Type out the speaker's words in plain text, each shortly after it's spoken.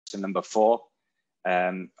number 4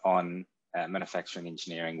 on Manufacturing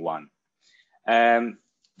Engineering 1.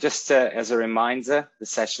 Just as a reminder, the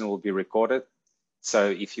session will be recorded. So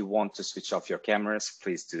if you want to switch off your cameras,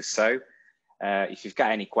 please do so. If you've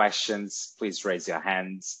got any questions, please raise your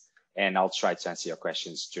hands and I'll try to answer your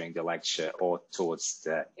questions during the lecture or towards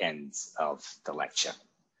the end of the lecture.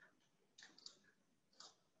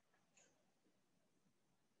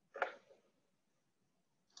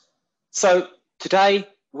 So today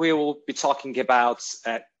we will be talking about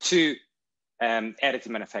two additive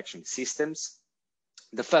manufacturing systems.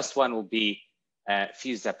 The first one will be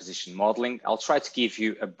fused deposition modeling. I'll try to give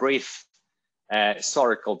you a brief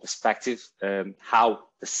historical perspective, how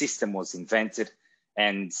the system was invented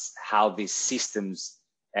and how these systems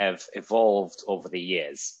have evolved over the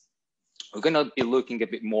years. We're going to be looking a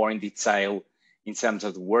bit more in detail in terms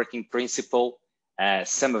of the working principle,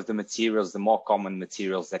 some of the materials, the more common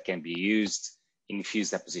materials that can be used in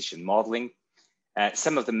fused deposition modeling,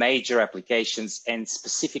 some of the major applications and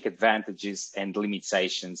specific advantages and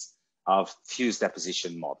limitations of fused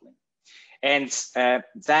deposition modeling. And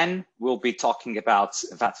then we'll be talking about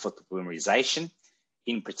vat photopolymerization,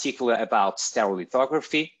 in particular about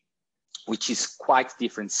stereolithography, which is quite a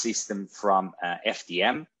different system from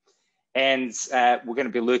FDM. And we're going to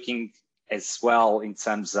be looking as well in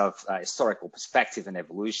terms of historical perspective and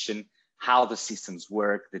evolution, how the systems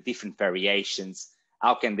work, the different variations,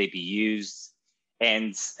 how can they be used,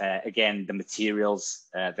 and again, the materials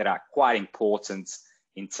that are quite important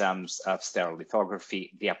in terms of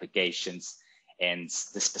stereolithography, the applications, and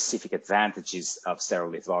the specific advantages of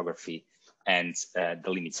stereolithography and the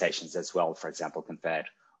limitations as well, for example, compared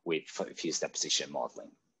with fused deposition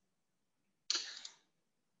modeling.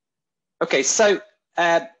 Okay, so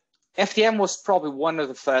FDM was probably one of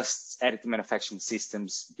the first additive manufacturing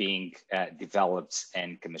systems being developed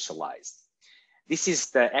and commercialized. This is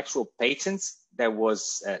the actual patent that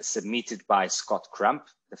was submitted by Scott Crump,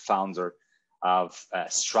 the founder of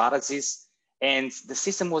Stratasys, and the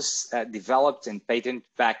system was developed and patented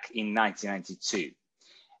back in 1992.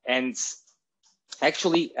 And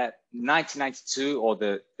actually, 1992 or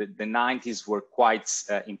the 90s were quite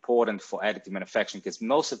important for additive manufacturing because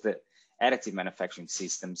most of the additive manufacturing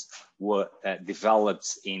systems were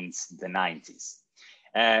developed in the 90s.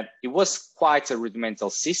 It was quite a rudimental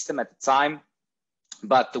system at the time,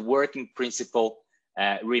 but the working principle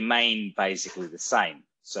remained basically the same.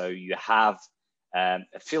 So you have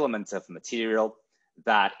a filament of material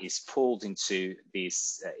that is pulled into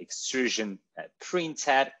this extrusion print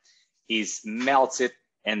head, is melted,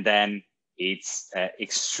 and then it's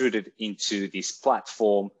extruded into this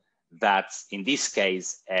platform that in this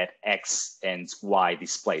case had X and Y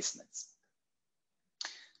displacements.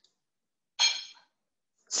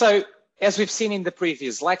 So as we've seen in the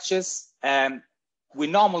previous lectures, we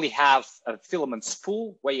normally have a filament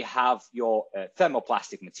spool where you have your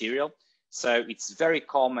thermoplastic material. So it's very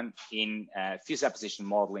common in fused deposition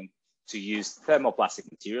modeling to use thermoplastic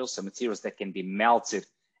materials, so materials that can be melted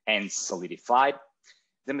and solidified.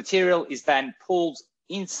 The material is then pulled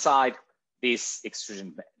inside this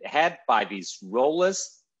extrusion head by these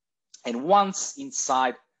rollers. And once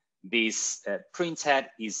inside, this print head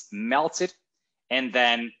is melted and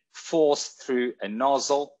then forced through a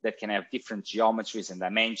nozzle that can have different geometries and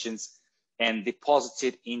dimensions and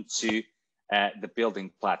deposited into the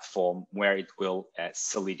building platform where it will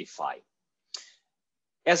solidify.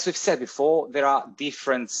 As we've said before, there are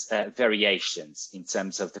different variations in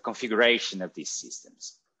terms of the configuration of these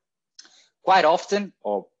systems. Quite often,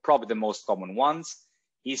 or probably the most common ones,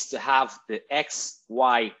 is to have the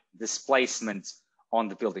XY displacement on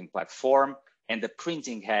the building platform and the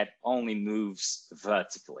printing head only moves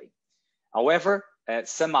vertically. However,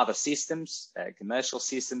 some other systems, commercial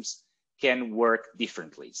systems, can work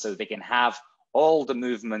differently. So they can have all the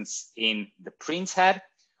movements in the print head,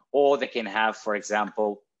 or they can have, for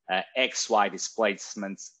example, XY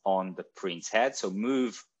displacement on the print head. So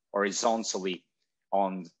move horizontally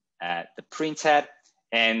on the print head,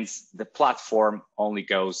 and the platform only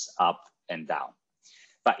goes up and down.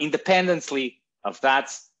 But independently of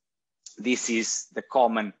that, this is the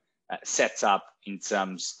common setup in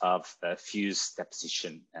terms of fused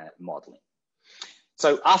deposition modeling.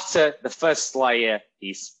 So after the first layer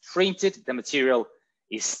is printed, the material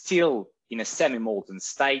is still in a semi-molten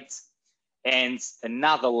state, and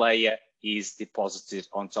another layer is deposited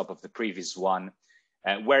on top of the previous one,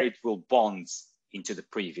 where it will bond into the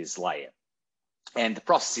previous layer. And the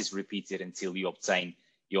process is repeated until you obtain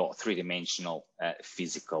your three-dimensional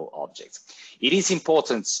physical object. It is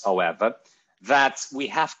important, however, that we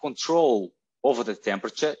have control over the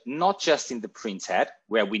temperature, not just in the print head,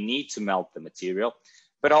 where we need to melt the material,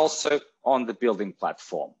 but also on the building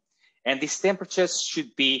platform. And these temperatures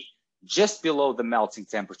should be just below the melting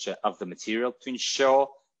temperature of the material to ensure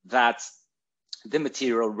that the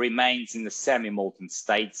material remains in the semi-molten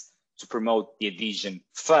state to promote the adhesion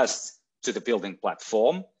first to the building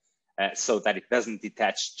platform, so that it doesn't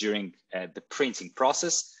detach during the printing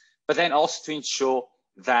process, but then also to ensure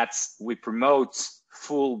that we promote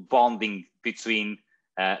full bonding between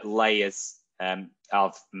layers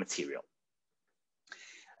of material.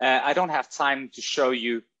 I don't have time to show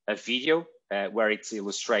you a video where it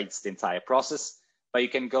illustrates the entire process, but you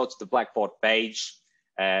can go to the Blackboard page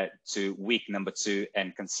to week number 2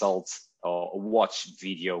 and consult or watch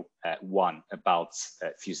video 1 about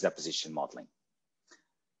fused deposition modeling.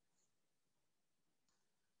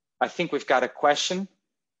 I think we've got a question.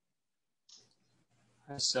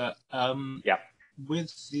 Hi, sir. Yeah.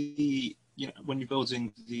 With the, when you're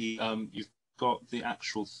building the, you've got the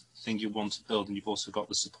actual thing you want to build, and you've also got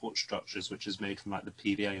the support structures, which is made from like the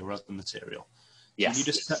PVA or other material. Yes. Do you need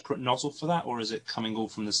a separate nozzle for that, or is it coming all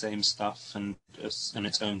from the same stuff and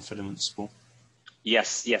its own filament spool?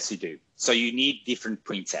 Yes, you do. So you need different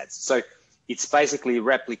printheads. So it's basically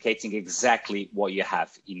replicating exactly what you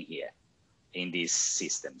have in here, in this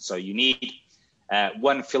system. So you need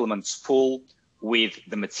one filament spool with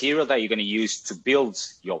the material that you're going to use to build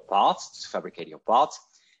your part, to fabricate your part.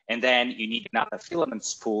 And then you need another filament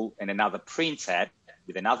spool and another printhead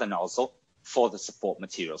with another nozzle for the support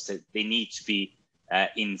material. So they need to be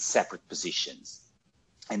in separate positions.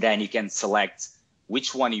 And then you can select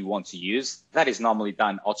which one you want to use. That is normally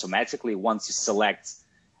done automatically once you select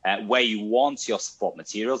where you want your support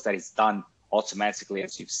materials. That is done automatically,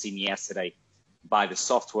 as you've seen yesterday, by the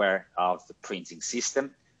software of the printing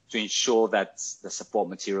system to ensure that the support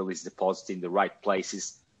material is deposited in the right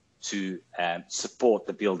places to support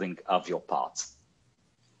the building of your part.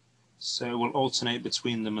 So we'll alternate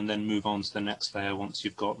between them and then move on to the next layer once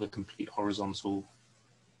you've got the complete horizontal.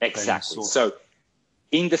 Exactly. So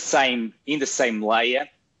in the same layer,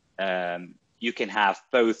 you can have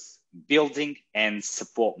both building and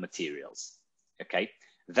support materials. Okay,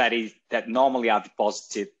 that normally are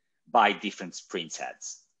deposited by different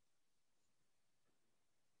printheads.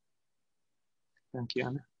 Thank you.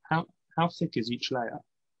 And how thick is each layer?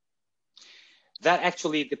 That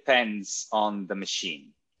actually depends on the machine.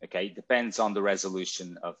 Okay, it depends on the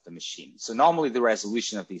resolution of the machine. So normally the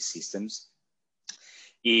resolution of these systems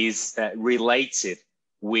is related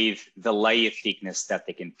with the layer thickness that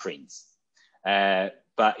they can print.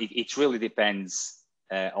 But it really depends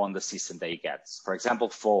on the system that you get. For example,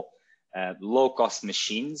 for low-cost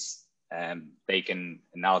machines, they can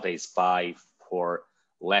nowadays buy for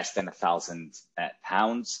less than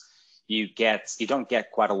 £1,000. You don't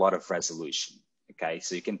get quite a lot of resolution. Okay,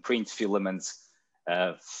 so you can print filaments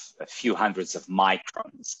of a few hundreds of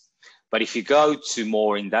microns. But if you go to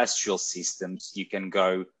more industrial systems, you can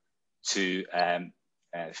go to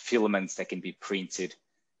filaments that can be printed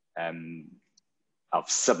of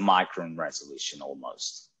sub-micron resolution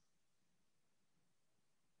almost.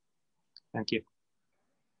 Thank you.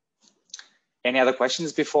 Any other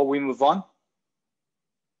questions before we move on?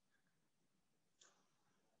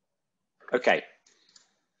 Okay.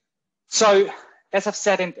 So, as I've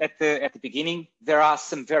said at the beginning, there are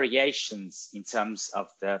some variations in terms of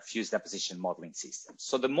the fused deposition modeling system.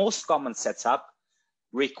 So the most common setup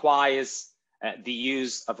requires the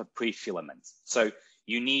use of a pre-filament. So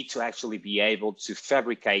you need to actually be able to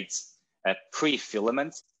fabricate a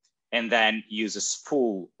pre-filament and then use a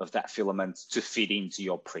spool of that filament to feed into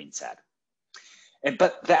your printhead.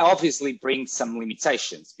 But that obviously brings some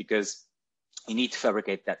limitations because you need to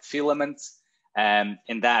fabricate that filament and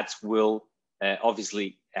that will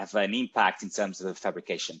obviously have an impact in terms of the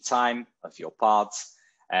fabrication time of your parts.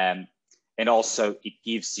 And also it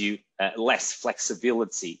gives you less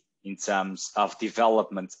flexibility in terms of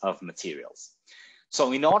development of materials.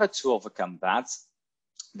 So in order to overcome that,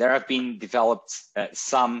 there have been developed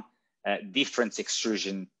some different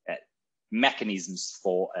extrusion mechanisms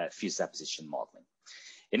for fused deposition modeling.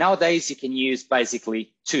 And nowadays you can use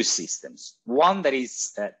basically two systems. One that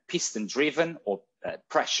is piston driven or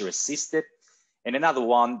pressure assisted, and another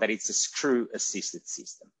one that is a screw assisted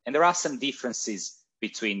system. And there are some differences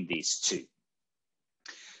between these two.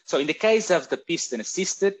 So in the case of the piston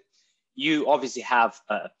assisted, you obviously have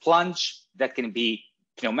a plunge that can be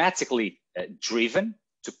pneumatically driven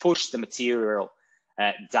to push the material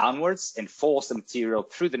downwards and force the material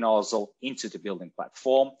through the nozzle into the building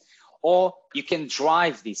platform. Or you can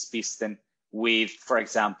drive this piston with, for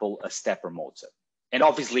example, a stepper motor. And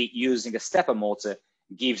obviously using a stepper motor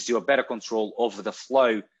gives you a better control over the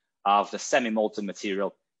flow of the semi-molten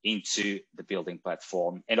material into the building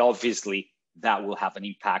platform. And obviously that will have an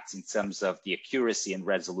impact in terms of the accuracy and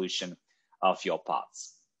resolution of your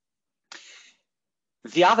parts.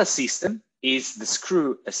 The other system is the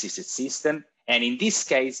screw-assisted system. And in this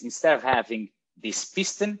case, instead of having this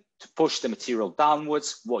piston to push the material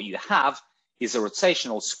downwards, what you have is a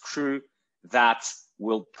rotational screw that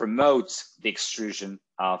will promote the extrusion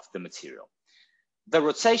of the material. The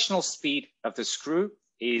rotational speed of the screw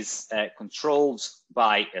is controlled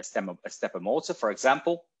by a stepper motor, for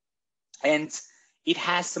example, and it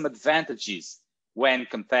has some advantages when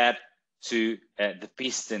compared to the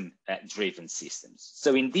piston-driven systems.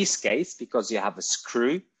 So in this case, because you have a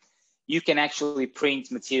screw, you can actually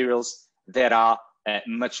print materials that are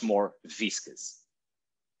much more viscous.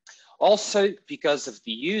 Also, because of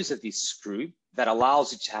the use of this screw that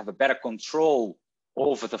allows you to have a better control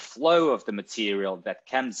over the flow of the material that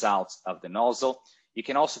comes out of the nozzle, you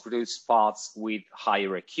can also produce parts with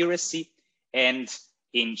higher accuracy and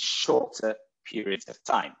in shorter periods of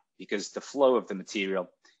time, because the flow of the material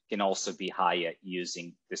can also be higher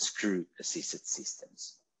using the screw-assisted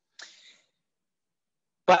systems.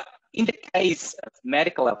 But in the case of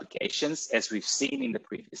medical applications, as we've seen in the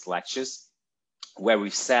previous lectures, where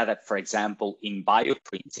we've said that, for example, in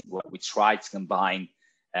bioprinting, where we try to combine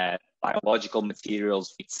biological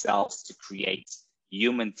materials with cells to create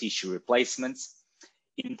human tissue replacements,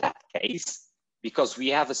 in that case, because we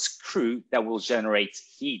have a screw that will generate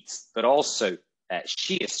heat, but also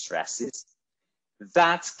shear stresses,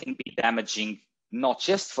 that can be damaging, not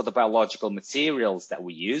just for the biological materials that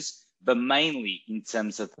we use, but mainly in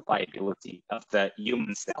terms of the viability of the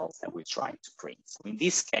human cells that we're trying to print. So in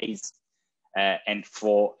this case, and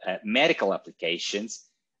for medical applications,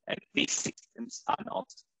 these systems are not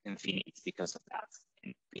convenient because of that.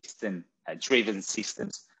 And piston-driven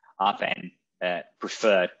systems are then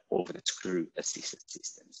preferred over the screw-assisted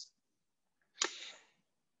systems.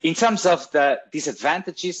 In terms of the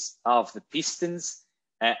disadvantages of the pistons,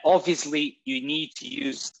 obviously you need to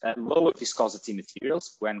use lower viscosity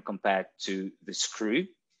materials when compared to the screw.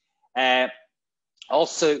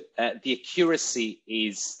 Also, the accuracy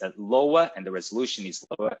is lower and the resolution is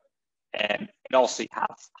lower, and also you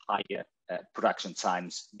have higher production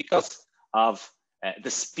times because of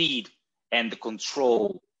the speed and the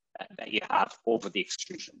control that you have over the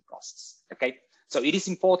extrusion process. Okay, so it is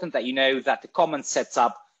important that you know that the common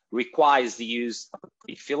setup requires the use of a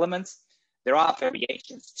pre-filament. There are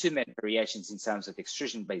variations, two main variations in terms of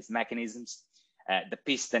extrusion-based mechanisms, the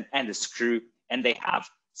piston and the screw, and they have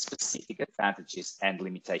specific advantages and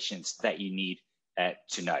limitations that you need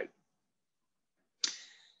to know.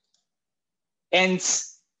 And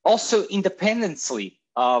also independently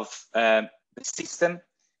of the system.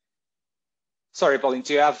 Sorry, Pauline,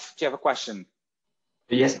 do you have a question?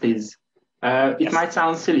 Yes, please. It might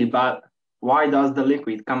sound silly, but why does the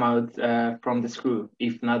liquid come out from the screw,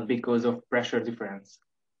 if not because of pressure difference?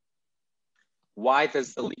 Why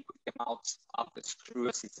does the liquid come out of the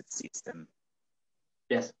screw-assisted system?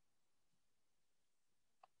 Yes.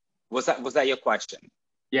 Was that your question?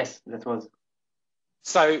 Yes, that was.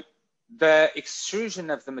 So the extrusion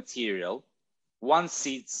of the material, once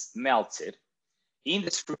it's melted in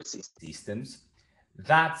the screw systems,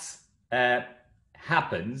 that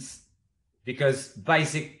happens because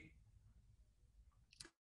basic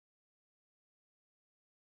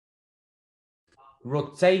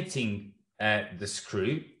rotating the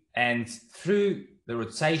screw, and through the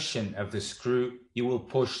rotation of the screw, you will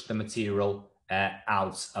push the material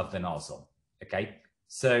out of the nozzle. Okay,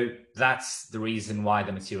 so that's the reason why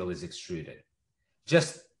the material is extruded.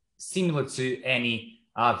 Just similar to any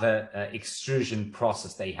other extrusion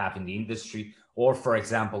process they have in the industry, or for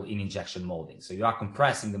example, in injection molding. So you are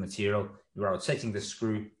compressing the material, you are rotating the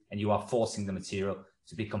screw, and you are forcing the material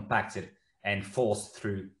to be compacted and forced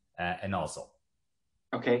through a nozzle.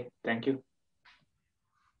 Okay, thank you.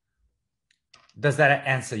 Does that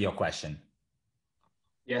answer your question?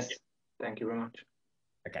 Yes, thank you very much.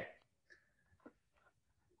 Okay.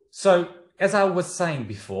 So, as I was saying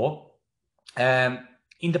before,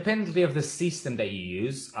 independently of the system that you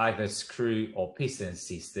use, either screw or piston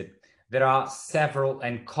system, there are several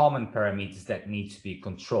and common parameters that need to be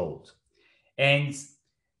controlled. And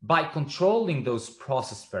by controlling those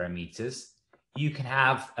process parameters, you can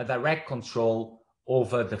have a direct control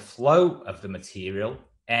over the flow of the material,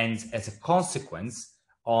 and as a consequence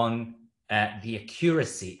on the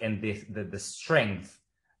accuracy and the strength,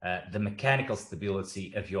 the mechanical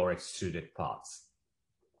stability of your extruded parts.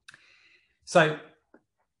 So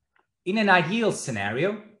in an ideal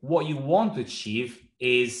scenario, what you want to achieve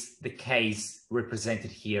is the case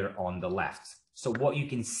represented here on the left. So what you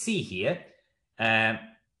can see here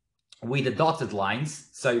with the dotted lines.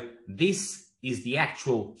 So this is the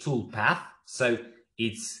actual tool path. So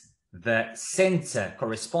it's the center,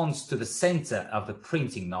 corresponds to the center of the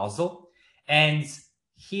printing nozzle. And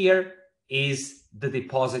here is the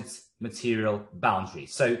deposit material boundary.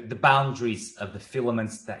 So the boundaries of the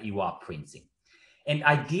filaments that you are printing. And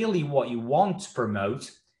ideally what you want to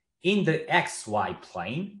promote in the XY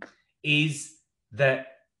plane is the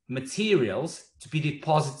materials to be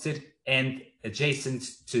deposited and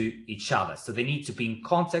adjacent to each other. So they need to be in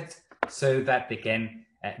contact so that they can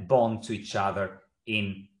bond to each other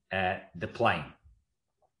in the plane.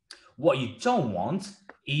 What you don't want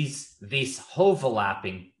is this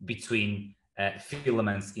overlapping between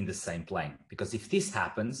filaments in the same plane, because if this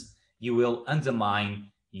happens, you will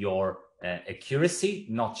undermine your accuracy,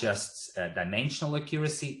 not just dimensional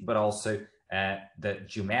accuracy, but also the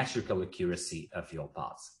geometrical accuracy of your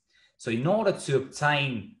parts. So in order to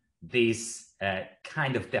obtain this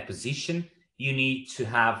kind of deposition, you need to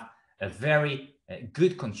have a very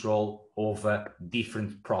good control over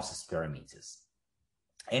different process parameters.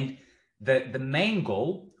 And the main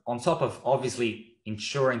goal, on top of obviously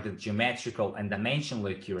ensuring the geometrical and dimensional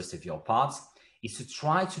accuracy of your parts, is to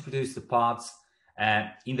try to produce the parts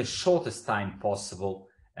in the shortest time possible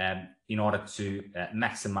in order to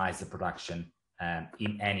maximize the production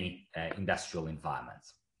in any industrial environment.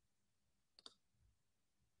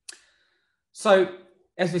 So,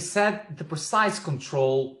 as we said, the precise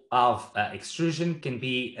control of extrusion can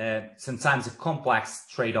be sometimes a complex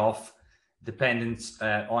trade-off dependent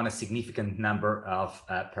on a significant number of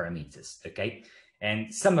parameters, okay?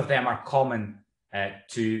 And some of them are common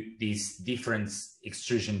to these different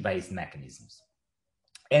extrusion-based mechanisms.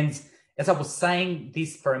 And as I was saying,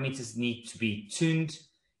 these parameters need to be tuned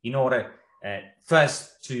in order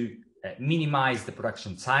first to minimize the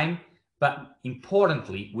production time, but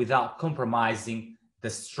importantly, without compromising the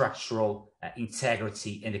structural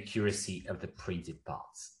integrity and accuracy of the printed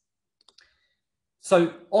parts.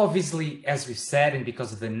 So obviously, as we've said, and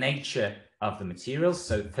because of the nature of the materials,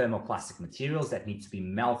 so thermoplastic materials that need to be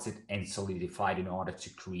melted and solidified in order to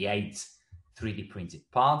create 3D printed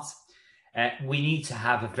parts, we need to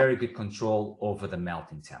have a very good control over the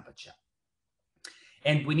melting temperature.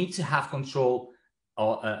 And we need to have control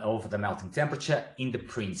over the melting temperature in the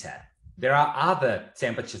printhead. There are other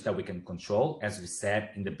temperatures that we can control, as we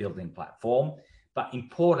said, in the building platform, but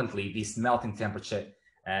importantly, this melting temperature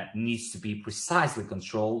needs to be precisely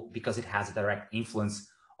controlled because it has a direct influence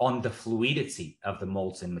on the fluidity of the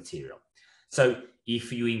molten material. So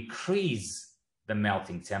if you increase the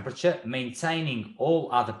melting temperature, maintaining all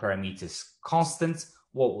other parameters constant,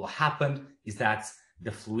 what will happen is that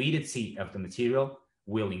the fluidity of the material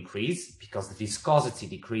will increase because the viscosity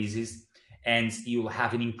decreases, and you will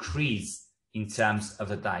have an increase in terms of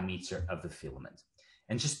the diameter of the filament.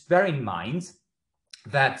 And just bear in mind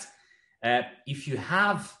that if you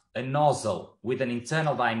have a nozzle with an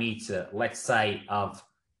internal diameter, let's say of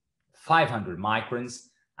 500 microns,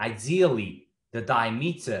 ideally the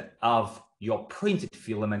diameter of your printed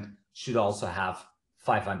filament should also have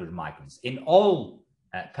 500 microns. In all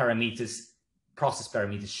parameters, process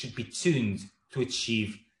parameters should be tuned to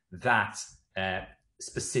achieve that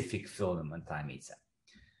specific filament diameter.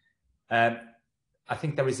 I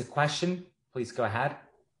think there is a question. Please go ahead. I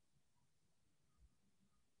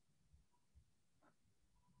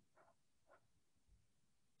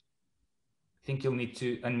think you'll need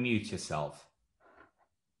to unmute yourself.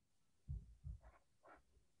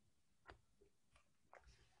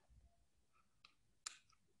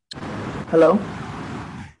 Hello?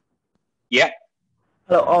 Yeah.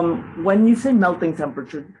 Hello. When you say melting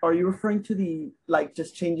temperature, are you referring to the, like,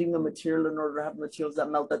 just changing the material in order to have materials that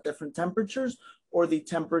melt at different temperatures, or the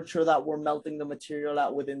temperature that we're melting the material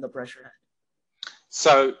at within the pressure head?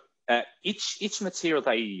 So each material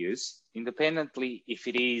that you use, independently if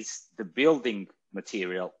it is the building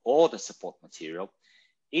material or the support material,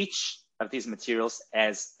 each of these materials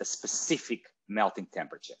has a specific melting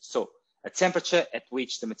temperature. So a temperature at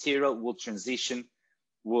which the material will transition,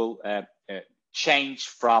 will change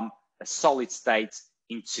from a solid state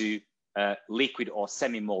into a liquid or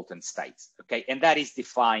semi-molten state, okay? And that is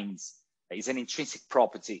defined, is an intrinsic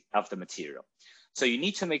property of the material. So you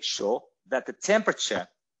need to make sure that the temperature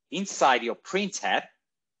inside your printhead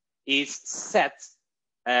is set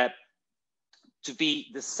to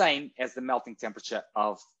be the same as the melting temperature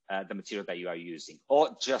of the material that you are using,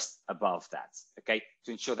 or just above that, okay?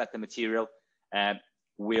 To ensure that the material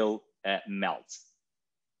will melt.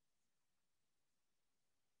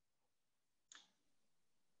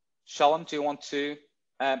 Shalom, do you want to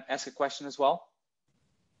ask a question as well?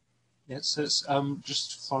 Yes, so it's,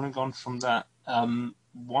 just following on from that,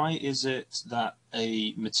 why is it that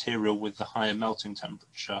a material with the higher melting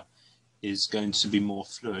temperature is going to be more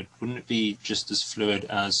fluid? Wouldn't it be just as fluid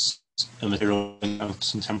as a material with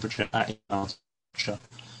melting temperature at melting temperature?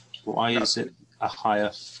 Why is it a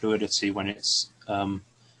higher fluidity when it's a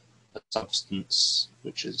substance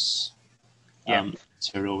which is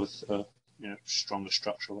material with a stronger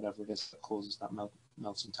structure, whatever it is that causes that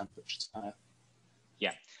melting temperature to higher?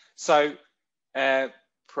 Yeah. So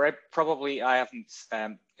probably I haven't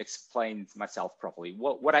explained myself properly.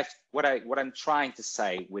 What I'm trying to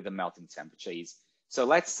say with the melting temperature is, so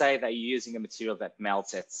let's say that you're using a material that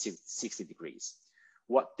melts at 60 degrees.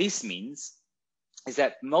 What this means is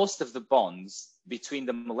that most of the bonds between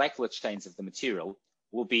the molecular chains of the material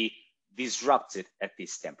will be disrupted at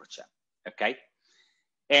this temperature, okay?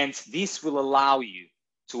 And this will allow you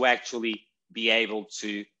to actually be able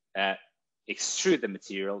to extrude the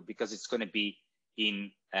material, because it's going to be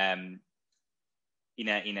in a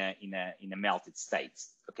melted state,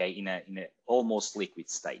 okay, in a almost liquid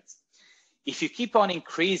state. If you keep on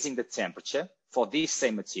increasing the temperature for this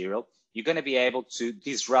same material, you're going to be able to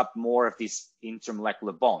disrupt more of these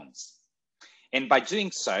intermolecular bonds. And by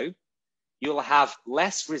doing so, you'll have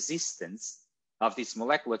less resistance of these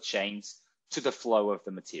molecular chains to the flow of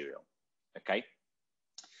the material, okay?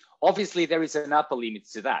 Obviously, there is an upper limit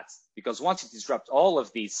to that, because once you disrupt all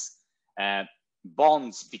of these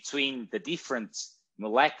bonds between the different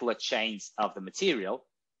molecular chains of the material,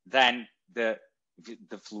 then the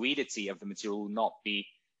fluidity of the material will not be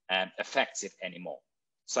effective anymore.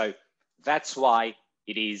 So that's why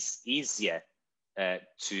it is easier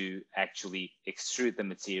to actually extrude the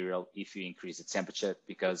material if you increase the temperature,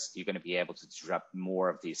 because you're going to be able to disrupt more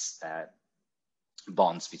of these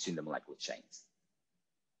bonds between the molecular chains.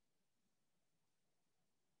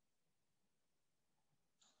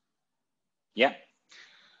 Yeah.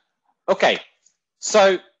 Okay.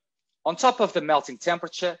 So on top of the melting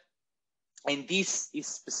temperature, and this is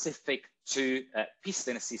specific to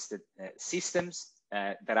piston-assisted systems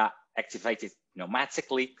that are activated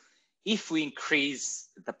pneumatically, if we increase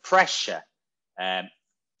the pressure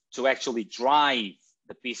to actually drive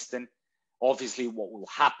the piston, obviously what will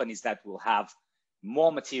happen is that we'll have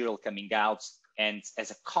more material coming out, and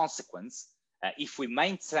as a consequence, if we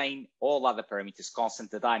maintain all other parameters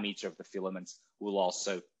constant, the diameter of the filament will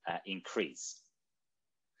also increase.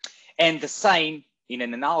 And the same, in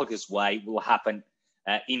an analogous way, will happen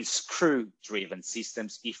in screw-driven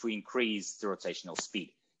systems if we increase the rotational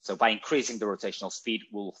speed. So by increasing the rotational speed,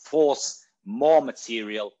 we'll force more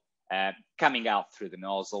material coming out through the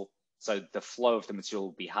nozzle. So the flow of the material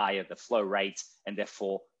will be higher, the flow rate, and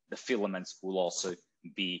therefore the filaments will also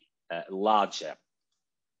be larger.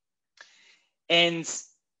 And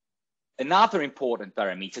another important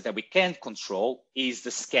parameter that we can control is the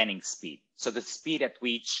scanning speed. So the speed at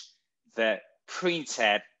which the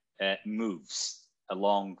printhead moves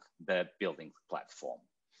along the building platform.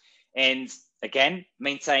 And again,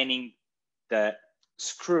 maintaining the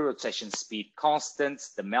screw rotation speed constant,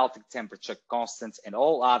 the melting temperature constant, and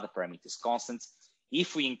all other parameters constant.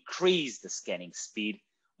 If we increase the scanning speed,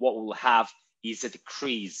 what we'll have is a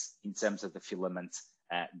decrease in terms of the filament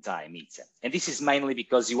diameter. And this is mainly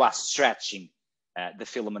because you are stretching the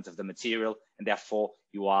filament of the material, and therefore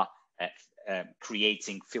you are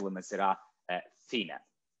creating filaments that are thinner.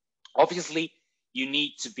 Obviously, you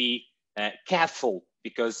need to be careful,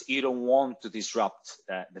 because you don't want to disrupt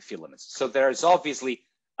the filaments. So there is obviously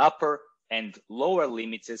upper and lower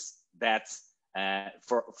limiters that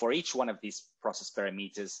for each one of these process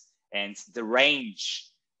parameters, and the range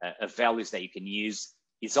of values that you can use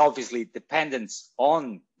is obviously dependent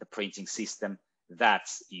on the printing system that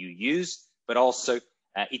you use, but also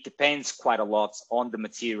it depends quite a lot on the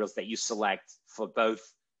materials that you select for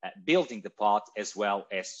both building the part as well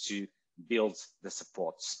as to build the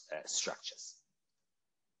support structures.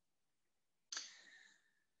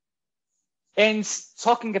 And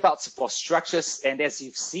talking about support structures, and as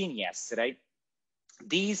you've seen yesterday,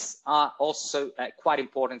 these are also quite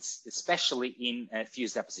important, especially in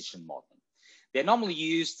fused deposition modeling. They're normally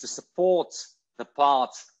used to support the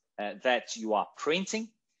part that you are printing.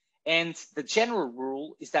 And the general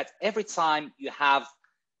rule is that every time you have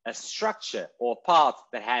a structure or part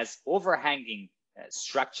that has overhanging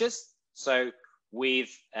structures, so with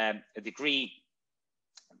a degree,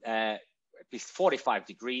 at least 45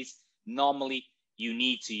 degrees, normally you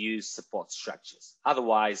need to use support structures.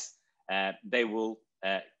 Otherwise, they will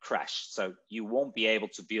crash. So you won't be able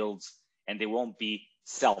to build, and they won't be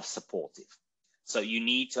self-supportive. So you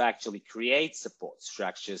need to actually create support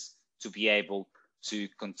structures to be able to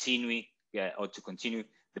continue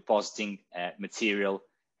depositing material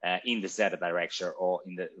in the Z direction or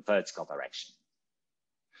in the vertical direction.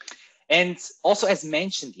 And also, as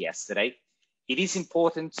mentioned yesterday, it is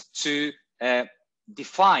important to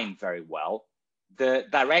define very well the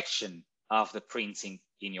direction of the printing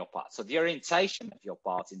in your part. So the orientation of your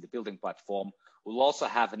part in the building platform will also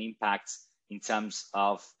have an impact in terms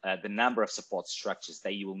of the number of support structures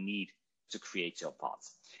that you will need to create your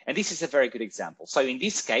parts. And this is a very good example. So in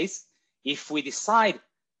this case, if we decide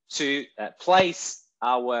to place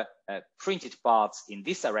our printed parts in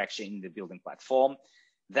this direction in the building platform,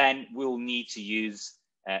 then we'll need to use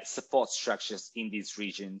support structures in these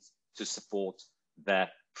regions to support the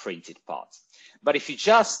printed parts. But if you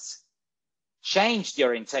just change the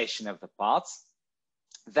orientation of the parts,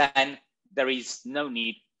 then there is no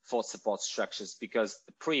need for support structures because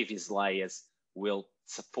the previous layers will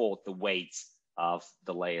support the weight of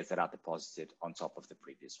the layers that are deposited on top of the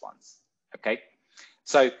previous ones. Okay,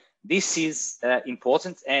 so this is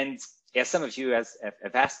important, and as some of you have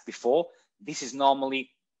asked before, this is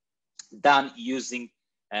normally done using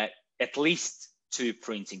at least 2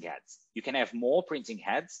 printing heads. You can have more printing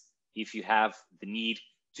heads if you have the need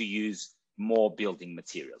to use more building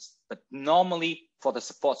materials, but normally for the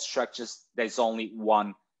support structures, there's only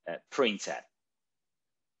 1 print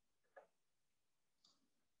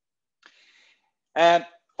head.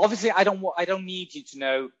 Obviously, I don't need you to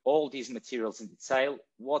know all these materials in detail.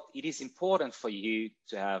 What it is important for you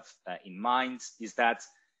to have in mind is that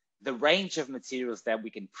the range of materials that we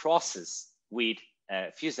can process with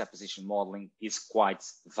fused deposition modeling is quite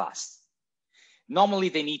vast. Normally,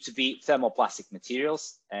 they need to be thermoplastic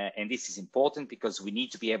materials, and this is important because we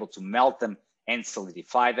need to be able to melt them and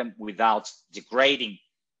solidify them without degrading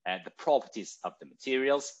the properties of the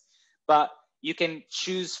materials. But you can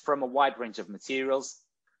choose from a wide range of materials,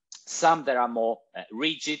 some that are more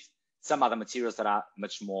rigid, some other materials that are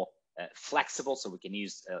much more flexible. So we can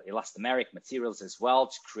use elastomeric materials as well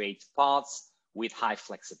to create parts with high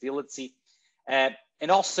flexibility. And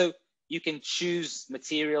also you can choose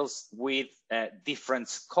materials with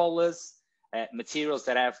different colors, materials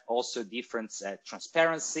that have also different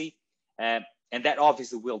transparency, and that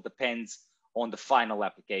obviously will depend on the final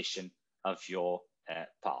application of your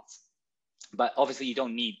parts. But obviously you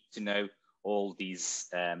don't need to know all these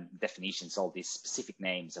definitions, all these specific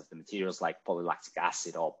names of the materials like polylactic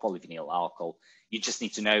acid or polyvinyl alcohol. You just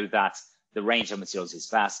need to know that the range of materials is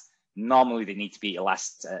vast. Normally they need to be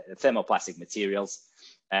thermoplastic materials,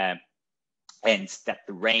 and that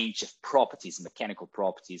the range of properties, mechanical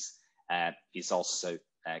properties, is also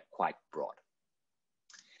quite broad.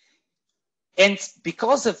 And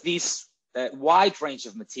because of this wide range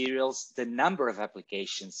of materials, the number of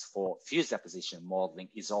applications for fused deposition modeling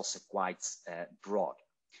is also quite broad.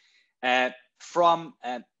 From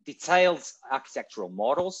detailed architectural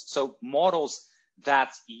models, so models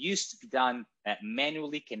that used to be done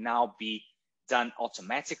manually can now be done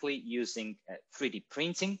automatically using 3D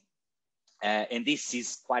printing. And this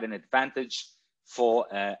is quite an advantage for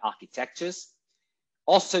architectures.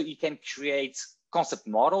 Also, you can create concept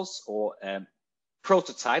models or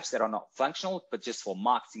prototypes that are not functional, but just for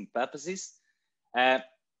marketing purposes.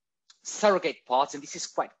 Surrogate parts, and this is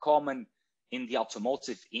quite common in the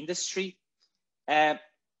automotive industry.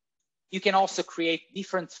 You can also create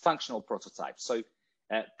different functional prototypes. So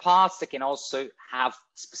parts that can also have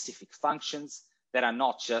specific functions that are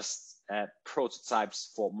not just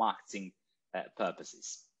prototypes for marketing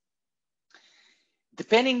purposes.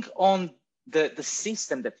 Depending on the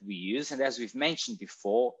system that we use, and as we've mentioned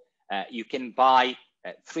before, you can buy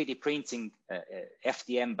 3D printing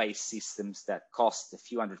FDM-based systems that cost a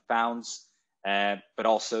few £100, but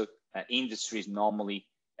also industries normally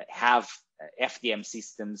have FDM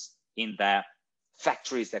systems in their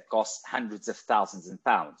factories that cost hundreds of thousands of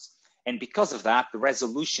pounds. And because of that, the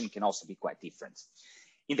resolution can also be quite different.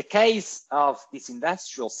 In the case of these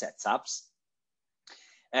industrial setups,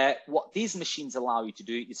 what these machines allow you to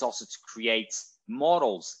do is also to create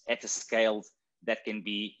models at a scale that can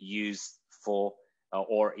be used for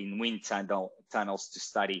or in wind tunnels to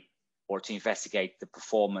study or to investigate the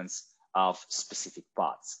performance of specific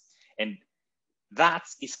parts. And that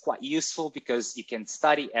is quite useful because you can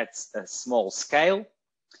study at a small scale.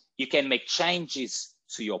 You can make changes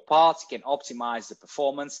to your parts, you can optimize the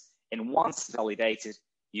performance, and once validated,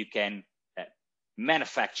 you can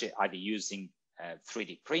manufacture either using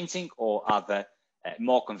 3D printing or other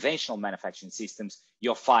more conventional manufacturing systems,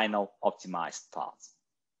 your final optimized parts.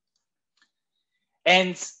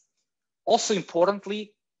 And also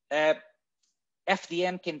importantly,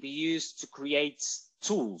 FDM can be used to create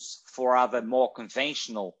tools for other more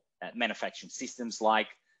conventional manufacturing systems like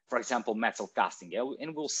for example, metal casting.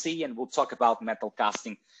 And we'll see and we'll talk about metal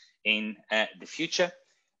casting in the future.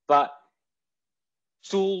 But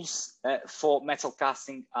tools for metal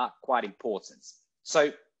casting are quite important.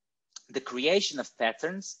 So the creation of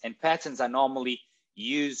patterns, and patterns are normally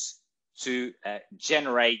used to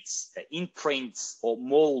generate imprints or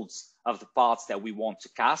molds of the parts that we want to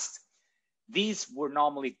cast. These were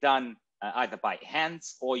normally done either by hand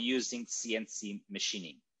or using CNC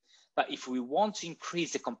machining. But if we want to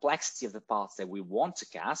increase the complexity of the parts that we want to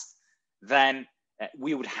cast, then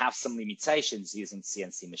we would have some limitations using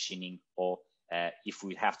CNC machining, or if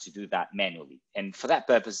we have to do that manually. And for that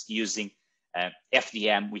purpose, using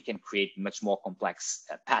FDM, we can create much more complex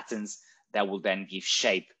patterns that will then give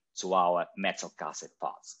shape to our metal casted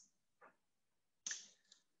parts.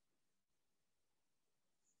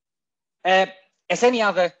 As any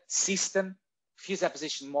other system, fused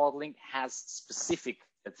apposition modeling has specific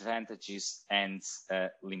advantages and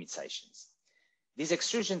limitations. These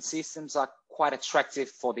extrusion systems are quite attractive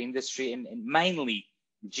for the industry, and mainly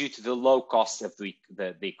due to the low cost of the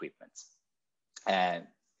equipment.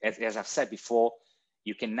 As I've said before,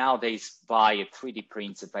 you can nowadays buy a 3D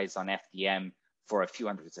printer based on FDM for a few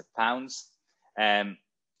hundreds of pounds and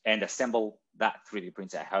assemble that 3D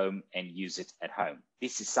printer at home and use it at home.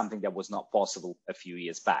 This is something that was not possible a few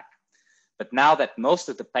years back. But now that most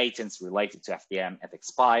of the patents related to FDM have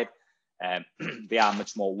expired, they are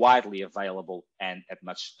much more widely available and at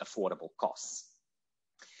much affordable costs.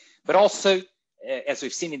 But also, as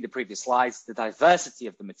we've seen in the previous slides, the diversity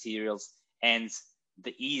of the materials and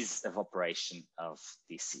the ease of operation of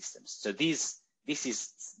these systems. So these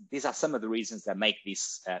are some of the reasons that make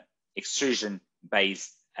this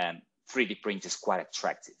extrusion-based 3D printers quite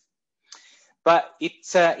attractive. But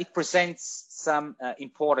it presents some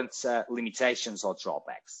important limitations or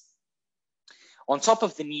drawbacks. On top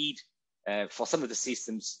of the need for some of the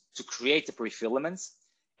systems to create the prefilaments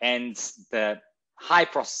and the high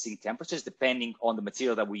processing temperatures, depending on the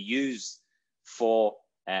material that we use for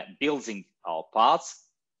building our parts,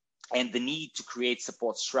 and the need to create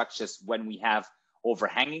support structures when we have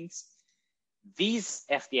overhangings, these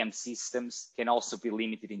FDM systems can also be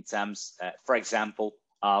limited in terms, for example,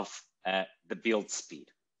 of the build speed.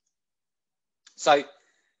 So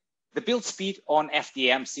the build speed on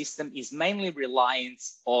FDM system is mainly reliant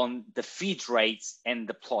on the feed rate and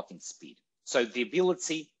the plotting speed. So the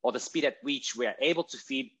ability or the speed at which we are able to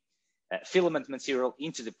feed filament material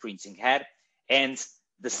into the printing head, and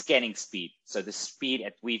the scanning speed. So the speed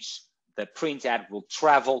at which the print head will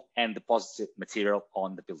travel and deposit material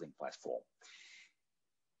on the building platform.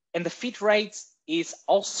 And the feed rate is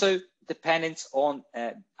also dependent on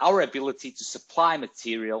our ability to supply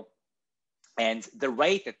material and the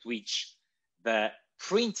rate at which the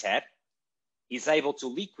print head is able to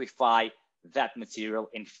liquefy that material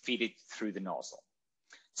and feed it through the nozzle.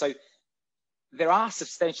 So there are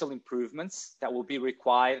substantial improvements that will be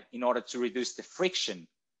required in order to reduce the friction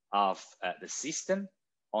of the system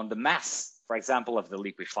on the mass, for example, of the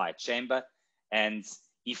liquefied chamber. And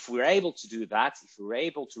if we're able to do that, if we're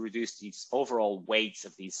able to reduce these overall weights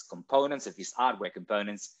of these components, of these hardware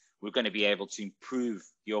components, we're going to be able to improve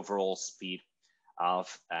the overall speed of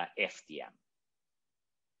FDM.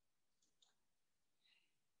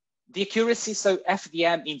 The accuracy, so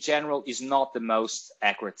FDM in general is not the most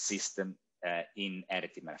accurate system in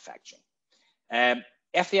additive manufacturing.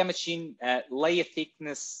 FDM machine layer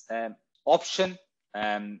thickness option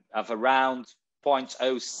of around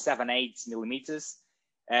 0.078 millimeters.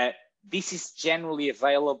 This is generally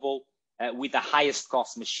available with the highest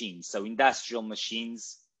cost machines, so industrial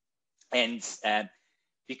machines. And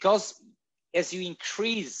because as you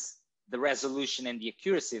increase the resolution and the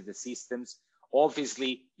accuracy of the systems,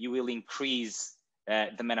 obviously you will increase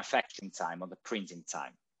the manufacturing time or the printing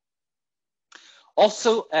time.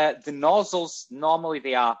 Also, the nozzles, normally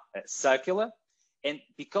they are circular, and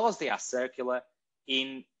because they are circular,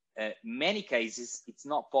 in many cases, it's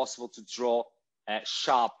not possible to draw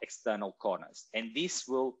sharp external corners. And this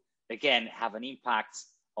will, again, have an impact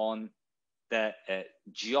on the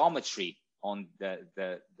geometry, on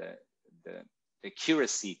the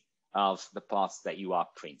accuracy of the parts that you are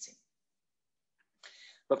printing.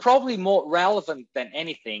 But probably more relevant than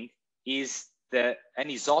anything is the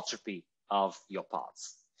anisotropy of your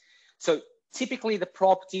parts. So typically the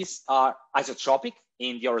properties are isotropic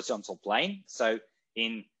in the horizontal plane, so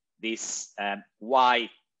in this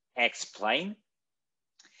y-x plane.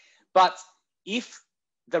 But if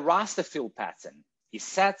the raster fill pattern is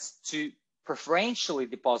set to preferentially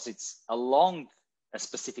deposit along a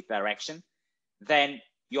specific direction, then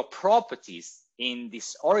your properties in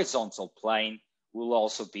this horizontal plane will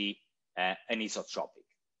also be anisotropic.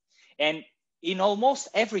 And in almost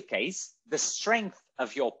every case, the strength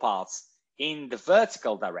of your parts in the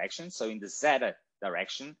vertical direction, so in the Z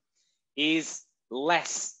direction, is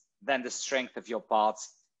less than the strength of your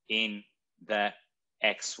parts in the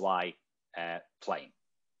XY plane.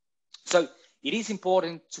 So it is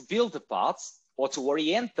important to build the parts or to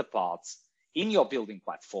orient the parts in your building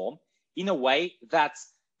platform in a way that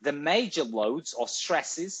the major loads or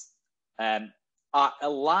stresses are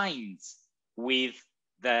aligned with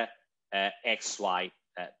the XY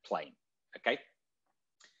plane, okay?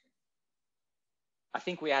 I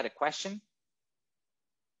think we had a question.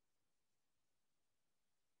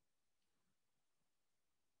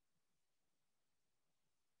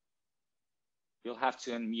 You'll have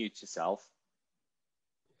to unmute yourself.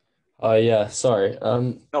 Yeah, sorry.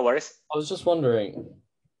 No worries. I was just wondering,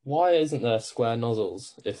 why isn't there square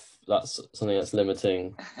nozzles if that's something that's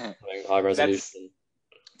limiting having high resolution?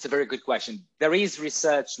 It's a very good question. There is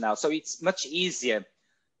research now, so it's much easier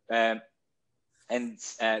to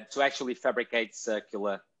actually fabricate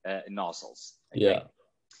circular nozzles, okay?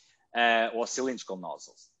 Or cylindrical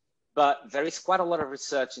nozzles. But there is quite a lot of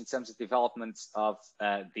research in terms of development of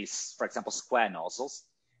these, for example, square nozzles,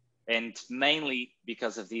 and mainly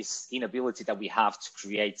because of this inability that we have to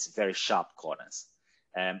create very sharp corners.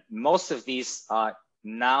 Most of these are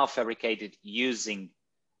now fabricated using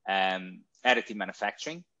additive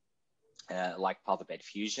manufacturing, like powder bed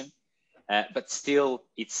fusion, but still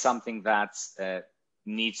it's something that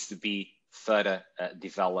needs to be further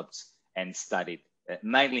developed and studied,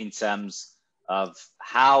 mainly in terms of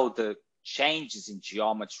how the changes in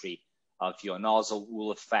geometry of your nozzle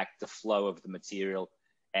will affect the flow of the material,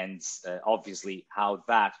 and obviously how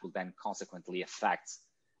that will then consequently affect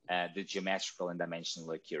the geometrical and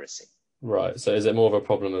dimensional accuracy. Right, so is it more of a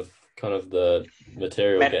problem of kind of the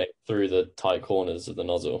material getting through the tight corners of the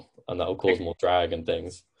nozzle, and that will cause more drag and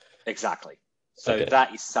things? Exactly. So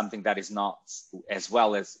that is something that is not as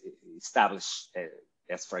well as established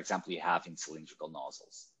as, for example, you have in cylindrical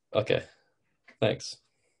nozzles. Okay, thanks.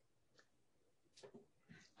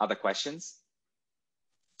 Other questions?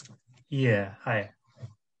 Yeah, hi.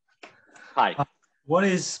 Hi.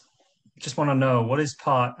 Just want to know, what is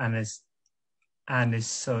part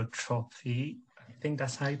anisotropy? I think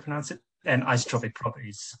that's how you pronounce it, and isotropic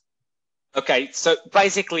properties. Okay, so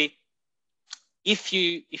basically, if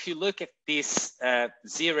you look at this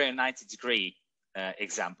 0 and 90 degree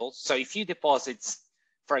example, so if you deposit,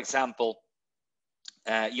 for example,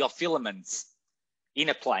 your filaments in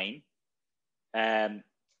a plane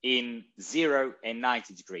in 0 and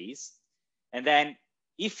 90 degrees, and then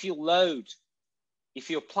if you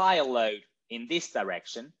apply a load in this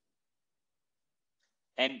direction,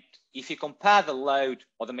 and if you compare the load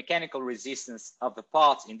or the mechanical resistance of the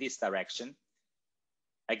part in this direction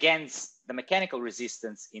against the mechanical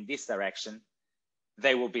resistance in this direction,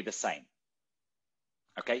 they will be the same.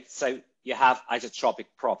 Okay, so you have isotropic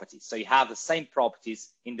properties. So you have the same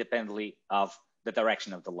properties independently of the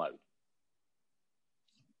direction of the load.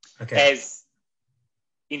 Okay. As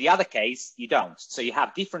in the other case, you don't. So you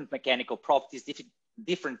have different mechanical properties,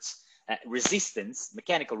 different resistance,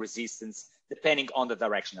 mechanical resistance, depending on the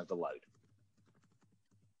direction of the load.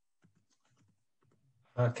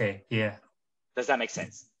 Okay, yeah. Does that make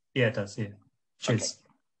sense? Yeah, it does, yeah. Cheers. Okay.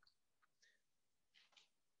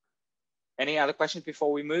 Any other questions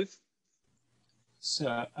before we move?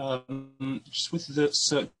 So, just with the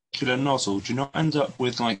circular nozzle, do you not end up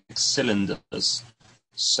with like cylinders,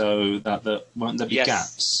 so that won't there be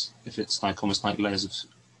gaps if it's like almost like layers of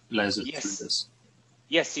cylinders?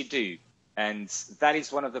 Yes, you do, and that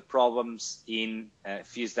is one of the problems in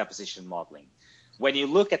fused deposition modeling. When you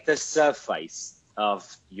look at the surface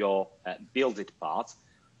of your builded part,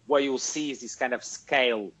 what you'll see is this kind of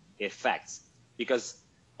scale effect, because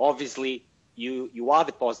obviously you are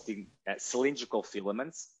depositing cylindrical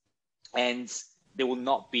filaments, and they will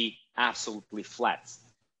not be absolutely flat.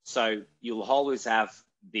 So you'll always have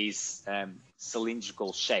these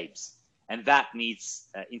cylindrical shapes, and that needs,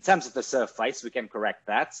 in terms of the surface, we can correct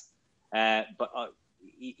that, but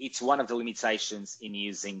it's one of the limitations in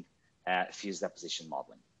using fused deposition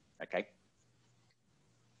modeling. Okay.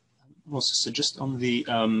 Also, so just on the,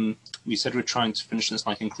 we said we're trying to finish this,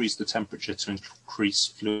 like increase the temperature to increase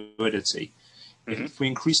fluidity. Mm-hmm. If we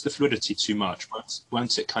increase the fluidity too much,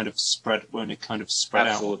 won't it kind of spread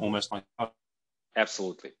out almost like?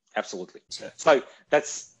 Absolutely. So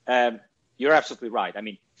that's, you're absolutely right. I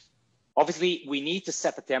mean, obviously we need to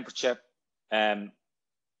set the temperature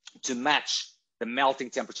to match the melting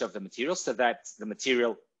temperature of the material, so that the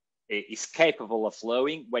material is capable of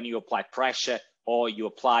flowing when you apply pressure or you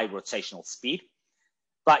apply rotational speed.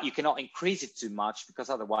 but you cannot increase it too much because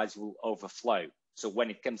otherwise it will overflow. So when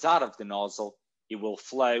it comes out of the nozzle, it will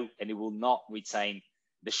flow and it will not retain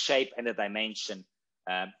the shape and the dimension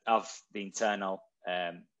of the internal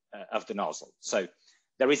of the nozzle. So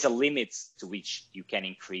there is a limit to which you can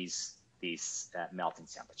increase this melting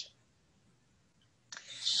temperature.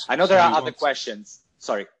 I know there are other questions.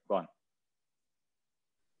 Sorry, go on.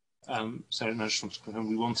 So I just want to confirm,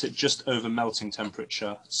 we want it just over melting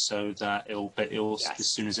temperature so that it'll yes.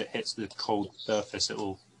 As soon as it hits the cold surface, it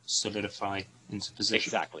will solidify into position.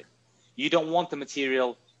 Exactly. You don't want the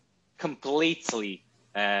material completely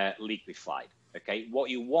liquefied. Okay. What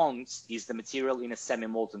you want is the material in a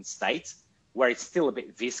semi-molten state where it's still a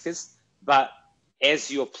bit viscous, but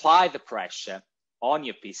as you apply the pressure on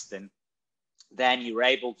your piston, then you're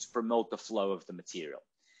able to promote the flow of the material.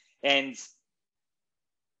 And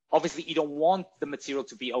obviously, you don't want the material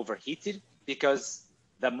to be overheated, because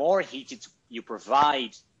the more heat you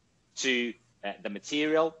provide to the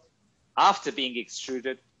material, after being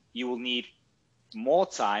extruded, you will need more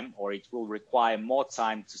time, or it will require more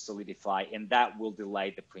time to solidify, and that will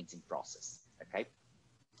delay the printing process. Okay.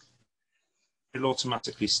 It'll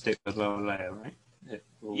automatically stick the lower layer, right?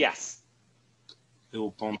 Yes. It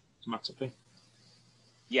will bond automatically.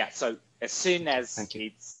 Yeah. So as soon as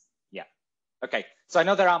it's, yeah. Okay. So I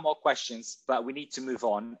know there are more questions, but we need to move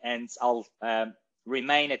on, and I'll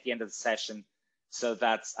remain at the end of the session so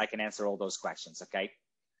that I can answer all those questions. Okay.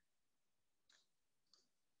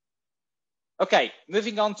 Okay,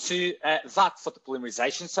 moving on to vat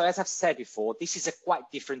photopolymerization. So as I've said before, this is a quite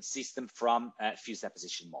different system from fused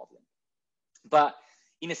deposition modeling. But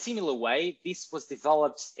in a similar way, this was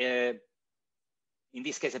developed, in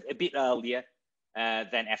this case, a bit earlier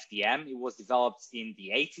than FDM. It was developed in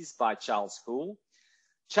the 80s by Charles Hull.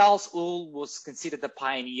 Charles Hull was considered a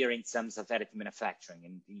pioneer in terms of additive manufacturing,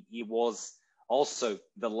 and he was also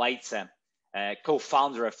the later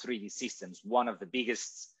co-founder of 3D Systems, one of the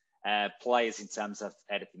biggest players in terms of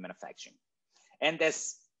additive manufacturing. And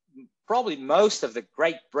there's probably most of the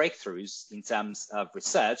great breakthroughs in terms of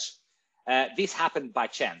research, this happened by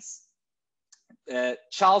chance.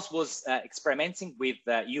 Charles was experimenting with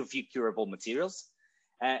UV curable materials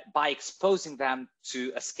by exposing them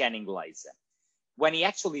to a scanning laser, when he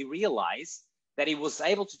actually realized that he was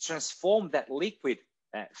able to transform that liquid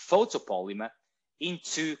photopolymer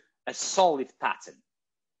into a solid pattern.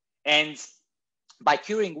 And by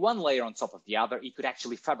curing one layer on top of the other, he could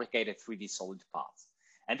actually fabricate a 3D solid part.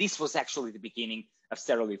 And this was actually the beginning of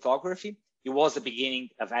stereolithography. It was the beginning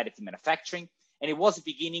of additive manufacturing, and it was the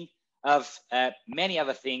beginning of many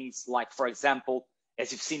other things, like, for example,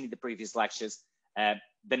 as you've seen in the previous lectures,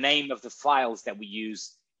 the name of the files that we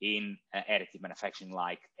use in additive manufacturing,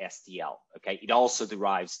 like STL. Okay, it also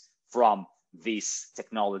derives from this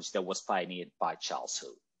technology that was pioneered by Charles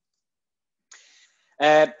Hull.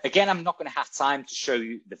 Again, I'm not going to have time to show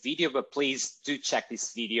you the video, but please do check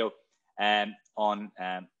this video on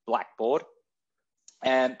Blackboard.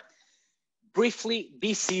 Briefly,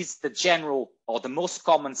 this is the general or the most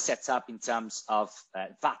common setup in terms of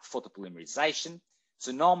vat photopolymerization.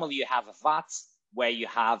 So normally you have a vat where you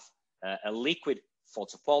have a liquid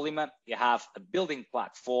photopolymer, you have a building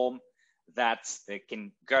platform that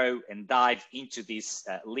can go and dive into this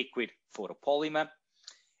liquid photopolymer.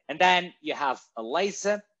 And then you have a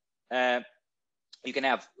laser. You can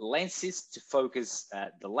have lenses to focus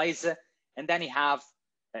the laser. And then you have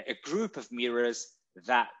a group of mirrors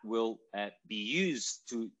that will be used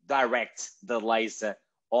to direct the laser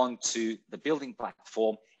onto the building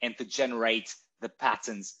platform and to generate the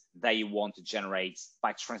patterns that you want to generate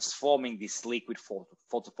by transforming this liquid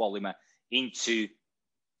photopolymer into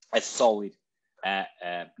a solid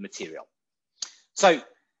material. So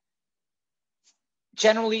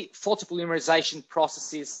generally, photopolymerization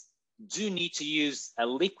processes do need to use a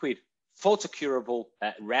liquid photocurable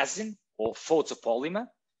resin or photopolymer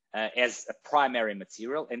as a primary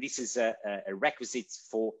material, and this is a requisite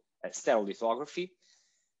for stereolithography.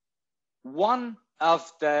 One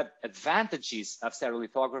of the advantages of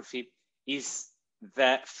stereolithography is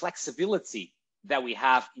the flexibility that we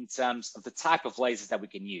have in terms of the type of lasers that we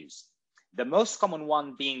can use. The most common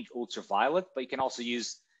one being ultraviolet, but you can also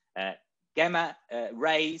use gamma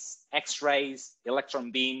rays, X-rays,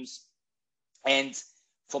 electron beams. And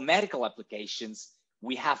for medical applications,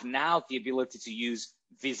 we have now the ability to use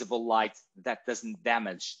visible light that doesn't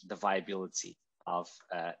damage the viability of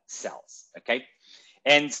cells, okay?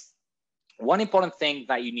 And one important thing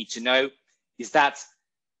that you need to know is that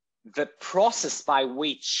the process by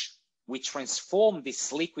which we transform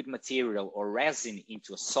this liquid material or resin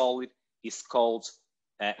into a solid is called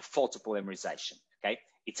photopolymerization, okay?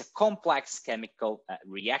 It's a complex chemical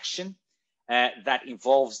reaction that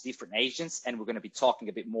involves different agents, and we're going to be talking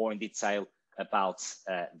a bit more in detail about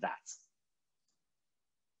that.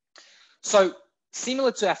 So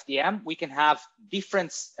similar to FDM, we can have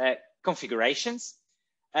different configurations.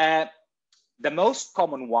 The most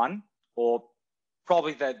common one, or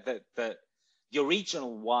probably the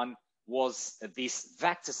original one, was this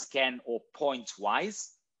vector scan or pointwise.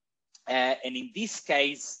 And in this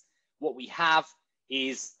case, what we have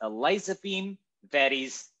is a laser beam that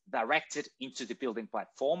is directed into the building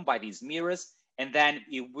platform by these mirrors, and then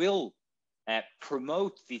it will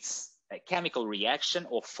promote this chemical reaction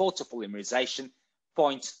or photopolymerization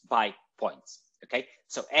point by point. Okay,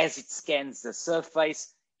 so as it scans the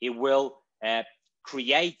surface, it will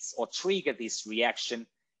create or trigger this reaction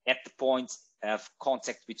at the point of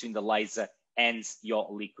contact between the laser and your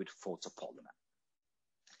liquid photopolymer.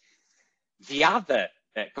 The other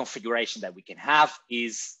configuration that we can have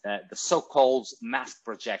is the so-called mask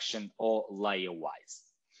projection or layer-wise.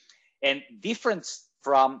 And different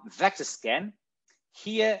from vector scan,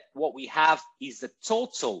 here what we have is the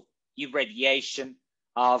total irradiation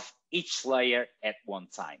of each layer at one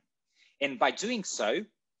time. And by doing so,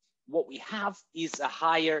 what we have is a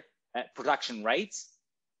higher production rate.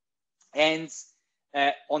 And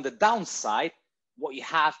on the downside, what you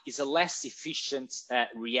have is a less efficient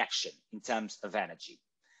reaction in terms of energy,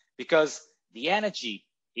 because the energy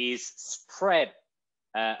is spread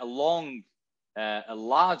along a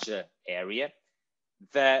larger area.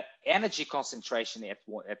 The energy concentration at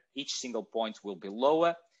each single point will be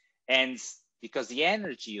lower, and because the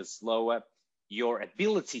energy is lower, your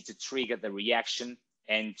ability to trigger the reaction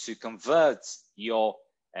and to convert your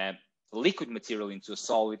liquid material into a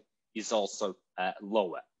solid is also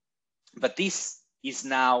lower. But this is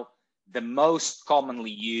now the most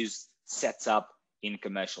commonly used setup in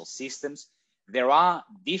commercial systems. There are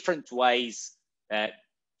different ways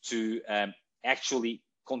to actually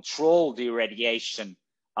control the irradiation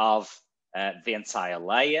of the entire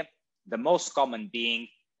layer, the most common being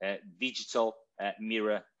digital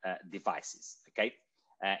mirror devices, okay?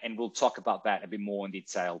 And we'll talk about that a bit more in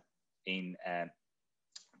detail in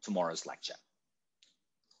tomorrow's lecture.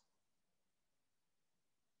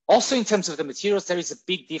 Also, in terms of the materials, there is a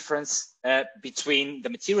big difference between the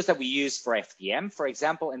materials that we use for FDM, for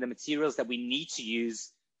example, and the materials that we need to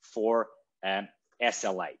use for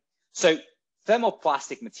SLA. So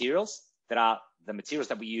thermoplastic materials, that are the materials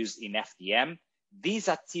that we use in FDM, these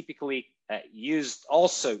are typically used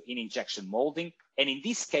also in injection molding. And in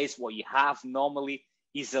this case, what you have normally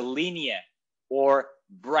is a linear or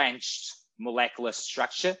branched molecular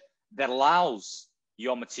structure that allows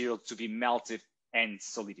your material to be melted and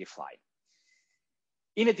solidified.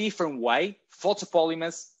 In a different way,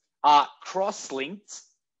 photopolymers are cross-linked,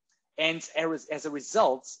 and as a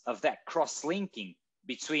result of that cross-linking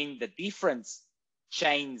between the different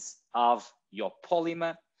chains of your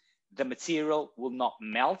polymer, the material will not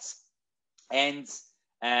melt, and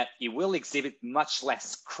it will exhibit much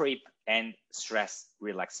less creep and stress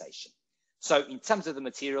relaxation. So in terms of the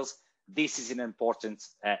materials, this is an important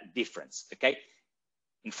difference, okay?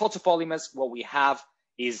 In photopolymers, what we have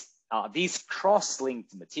is these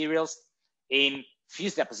cross-linked materials. In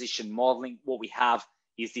fused deposition modeling, what we have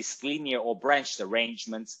is this linear or branched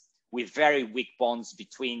arrangements with very weak bonds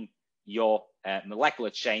between your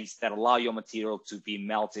molecular chains that allow your material to be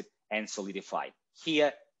melted and solidified.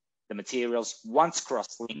 Here, the materials, once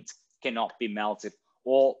cross-linked, cannot be melted,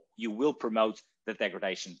 or you will promote the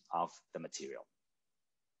degradation of the material.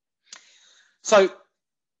 So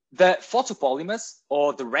the photopolymers,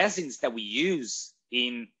 or the resins that we use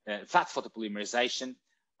in fat photopolymerization,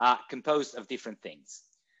 are composed of different things.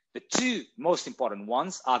 The two most important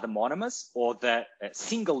ones are the monomers, or the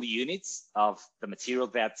single units of the material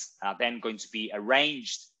that are then going to be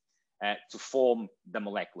arranged to form the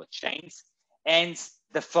molecular chains, and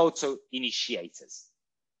the photoinitiators.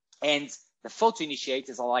 And the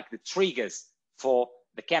photoinitiators are like the triggers for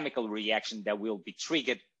the chemical reaction that will be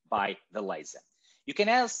triggered by the laser. You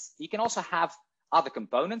can also have other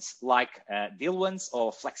components like diluents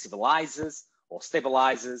or flexibilizers or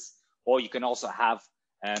stabilizers, or you can also have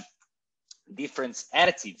different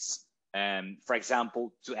additives, for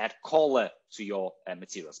example, to add color to your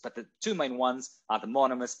materials. But the two main ones are the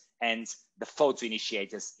monomers and the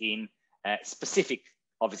photoinitiators in specific,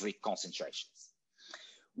 obviously, concentrations.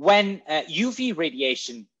 When UV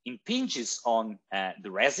radiation impinges on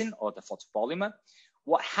the resin or the photopolymer,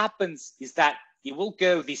 what happens is that it will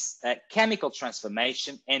go this chemical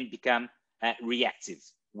transformation and become reactive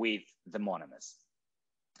with the monomers.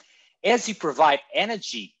 As you provide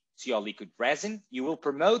energy to your liquid resin, you will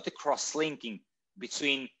promote the cross-linking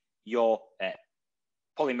between your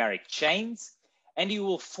polymeric chains, and you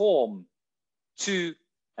will form two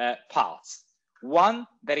parts. One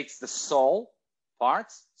that it's the sol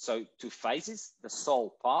part, so two phases, the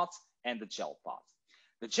sol part and the gel part.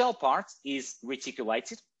 The gel part is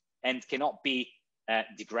reticulated and cannot be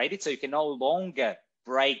degraded, so you can no longer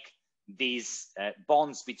break these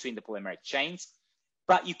bonds between the polymeric chains,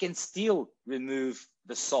 but you can still remove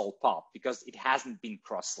the sol part because it hasn't been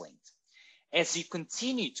cross-linked. As you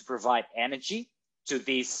continue to provide energy to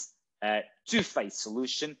this two-phase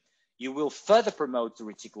solution, you will further promote the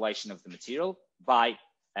reticulation of the material by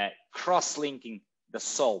cross-linking the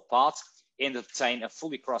sol part and obtain a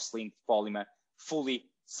fully cross-linked polymer, fully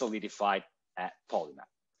solidified polymer.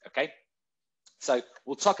 Okay, so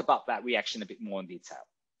we'll talk about that reaction a bit more in detail.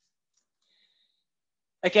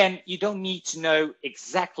 Again, you don't need to know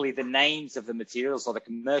exactly the names of the materials or the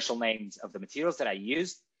commercial names of the materials that are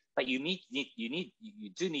used, but you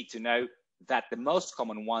do need to know that the most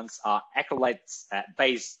common ones are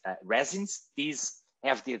acrylate-based resins. These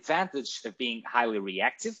have the advantage of being highly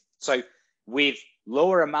reactive. So with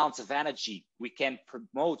lower amounts of energy, we can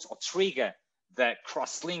promote or trigger the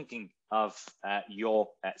cross-linking of your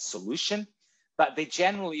solution, but they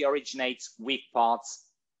generally originate weak parts,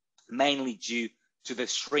 mainly due to the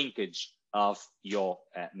shrinkage of your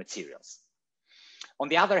materials. On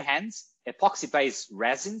the other hand, epoxy-based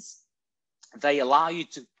resins, they allow you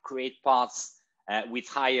to create parts with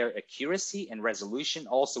higher accuracy and resolution,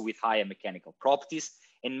 also with higher mechanical properties,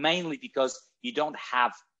 and mainly because you don't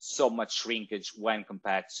have so much shrinkage when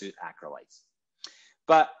compared to acrylates.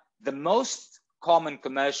 But the most common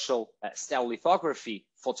commercial stereolithography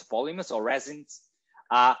photopolymers or resins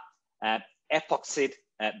are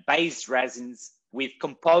epoxide-based resins with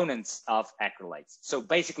components of acrylates. So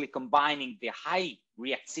basically combining the high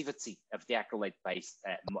reactivity of the acrylate-based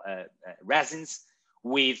resins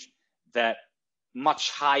with the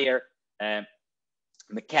much higher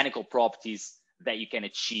mechanical properties that you can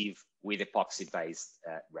achieve with epoxy-based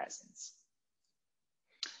resins.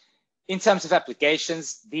 In terms of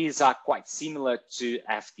applications, these are quite similar to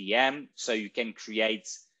FDM. So you can create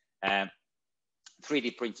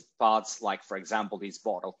 3D printed parts, like, for example, these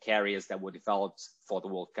bottle carriers that were developed for the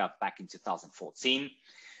World Cup back in 2014.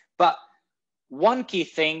 But one key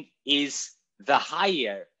thing is the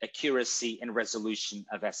higher accuracy and resolution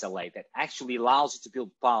of SLA that actually allows you to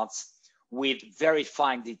build parts with very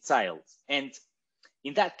fine details. And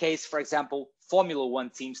in that case, for example, Formula One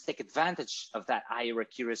teams take advantage of that higher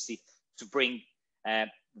accuracy to bring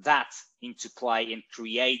that into play and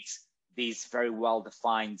create these very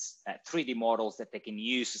well-defined 3D models that they can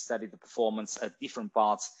use to study the performance of different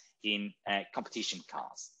parts in competition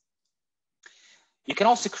cars. You can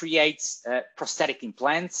also create prosthetic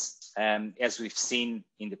implants, as we've seen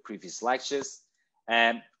in the previous lectures,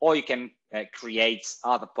 or you can create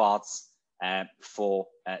other parts for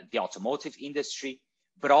the automotive industry,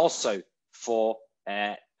 but also for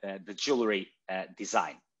the jewelry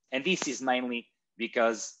design. And this is mainly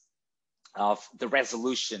because of the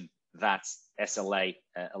resolution that SLA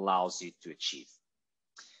allows you to achieve.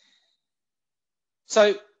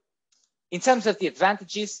 So in terms of the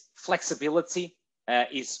advantages, flexibility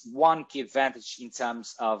is one key advantage in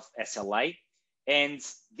terms of SLA. And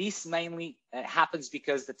this mainly happens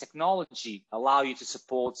because the technology allows you to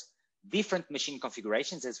support different machine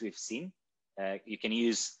configurations, as we've seen. You can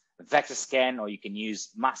use vector scan or you can use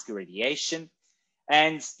mask irradiation,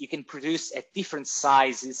 and you can produce at different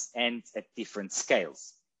sizes and at different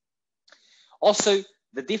scales. Also,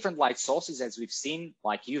 the different light sources, as we've seen,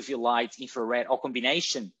 like UV light, infrared, or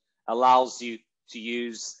combination, allows you to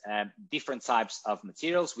use different types of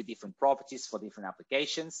materials with different properties for different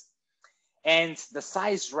applications. And the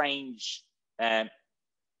size range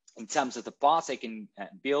in terms of the parts they can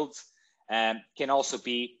build can also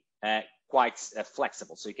be quite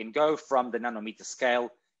flexible. So you can go from the nanometer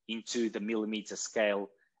scale into the millimeter scale,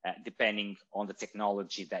 depending on the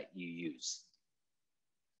technology that you use.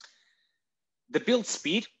 The build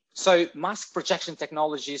speed. So mask projection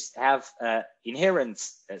technologies have inherent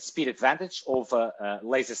speed advantage over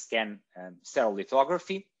laser scan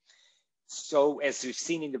stereolithography. So as we've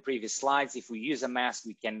seen in the previous slides, if we use a mask,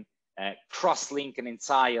 we can cross-link an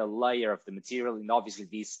entire layer of the material, and obviously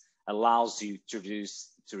this allows you to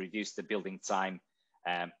reduce the building time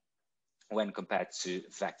when compared to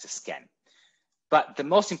vector scan. But the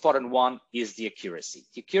most important one is the accuracy.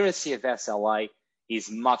 The accuracy of SLA is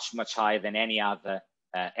much, much higher than any other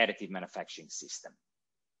additive manufacturing system.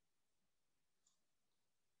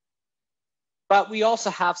 But we also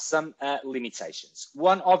have some limitations.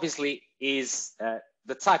 One obviously is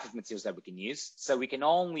the type of materials that we can use. So we can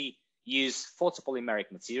only use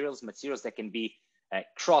photopolymeric materials, materials that can be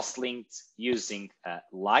cross-linked using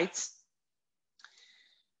light.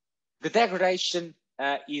 The degradation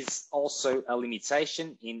is also a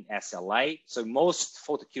limitation in SLA. So most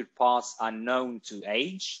photocured parts are known to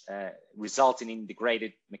age, resulting in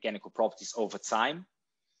degraded mechanical properties over time.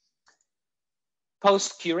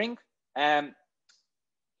 Post-curing,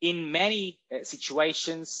 in many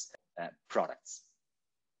situations, products.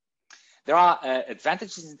 There are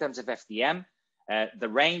advantages in terms of FDM, the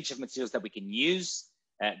range of materials that we can use,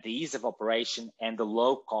 the ease of operation, and the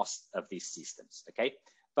low cost of these systems, okay?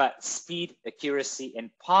 But speed, accuracy, and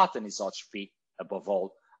part anisotropy, above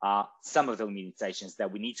all, are some of the limitations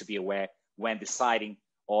that we need to be aware when deciding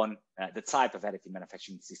on the type of additive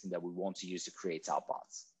manufacturing system that we want to use to create our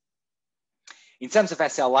parts. In terms of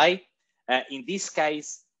SLA, in this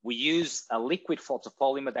case, we use a liquid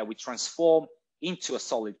photopolymer that we transform into a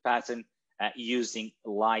solid pattern using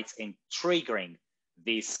light and triggering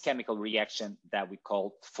this chemical reaction that we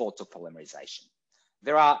call photopolymerization.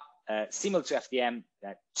 There are, similar to FDM,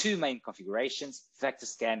 two main configurations, vector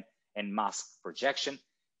scan and mask projection.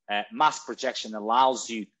 Mask projection allows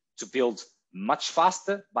you to build much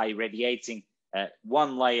faster by radiating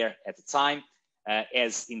one layer at a time.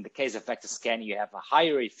 As in the case of vector scan, you have a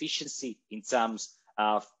higher efficiency in terms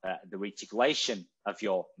of the reticulation of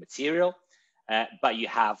your material, but you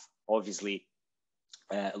have obviously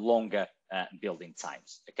longer building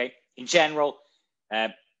times. Okay, in general,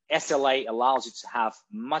 SLA allows you to have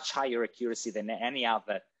much higher accuracy than any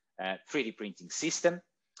other 3D printing system.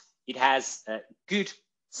 It has good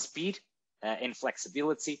speed and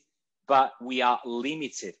flexibility, but we are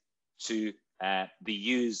limited to the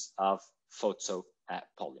use of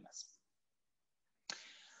photopolymers.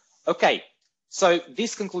 Okay, so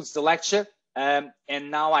this concludes the lecture, and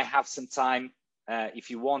now I have some time, if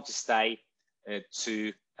you want to stay,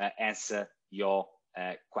 to answer your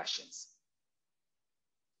questions.